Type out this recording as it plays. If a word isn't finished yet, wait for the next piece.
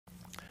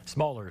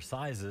Smaller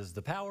sizes,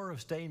 the power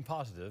of staying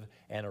positive,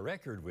 and a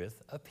record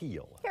with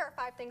appeal. Here are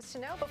 5 things to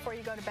know before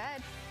you go to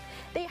bed.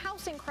 The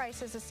housing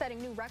crisis is setting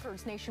new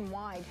records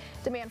nationwide.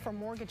 Demand for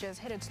mortgages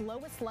hit its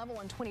lowest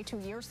level in 22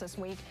 years this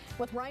week,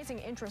 with rising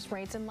interest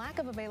rates and lack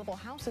of available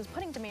houses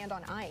putting demand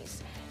on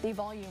ice. The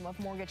volume of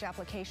mortgage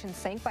applications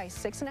sank by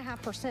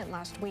 6.5%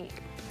 last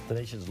week. The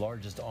nation's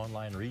largest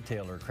online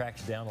retailer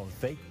cracks down on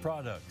fake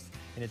products.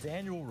 In its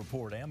annual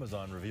report,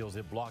 Amazon reveals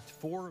it blocked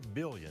 4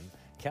 billion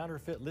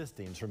counterfeit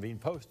listings from being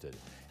posted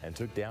and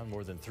took down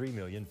more than 3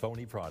 million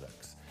phony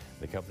products.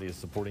 The company is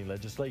supporting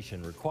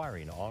legislation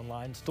requiring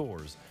online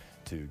stores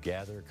to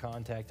gather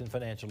contact and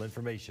financial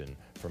information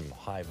from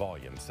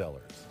high-volume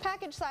sellers.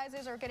 Package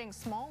sizes are getting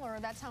smaller.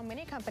 That's how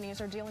many companies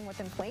are dealing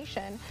with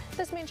inflation.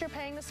 This means you're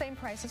paying the same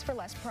prices for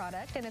less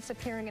product, and it's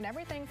appearing in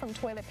everything from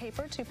toilet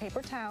paper to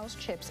paper towels,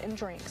 chips, and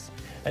drinks.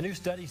 A new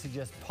study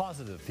suggests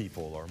positive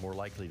people are more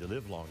likely to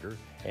live longer.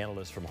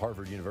 Analysts from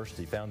Harvard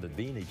University found that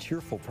being a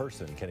cheerful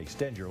person can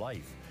extend your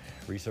life.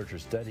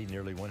 Researchers studied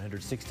nearly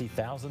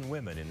 160,000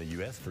 women in the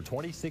U.S. for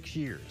 26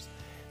 years.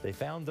 They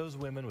found those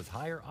women with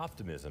higher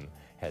optimism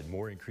had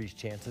more increased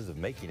chances of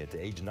making it to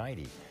age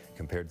 90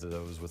 compared to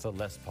those with a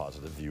less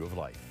positive view of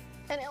life.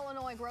 An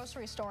Illinois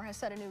grocery store has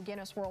set a new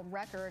Guinness World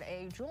Record.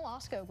 A Jewel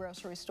Osco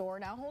grocery store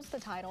now holds the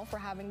title for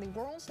having the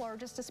world's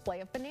largest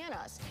display of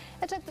bananas.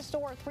 It took the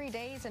store 3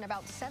 days and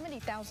about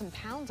 70,000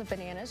 pounds of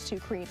bananas to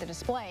create the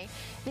display.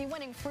 The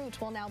winning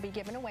fruit will now be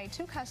given away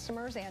to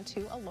customers and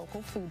to a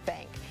local food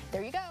bank.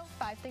 There you go,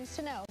 5 things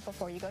to know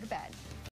before you go to bed.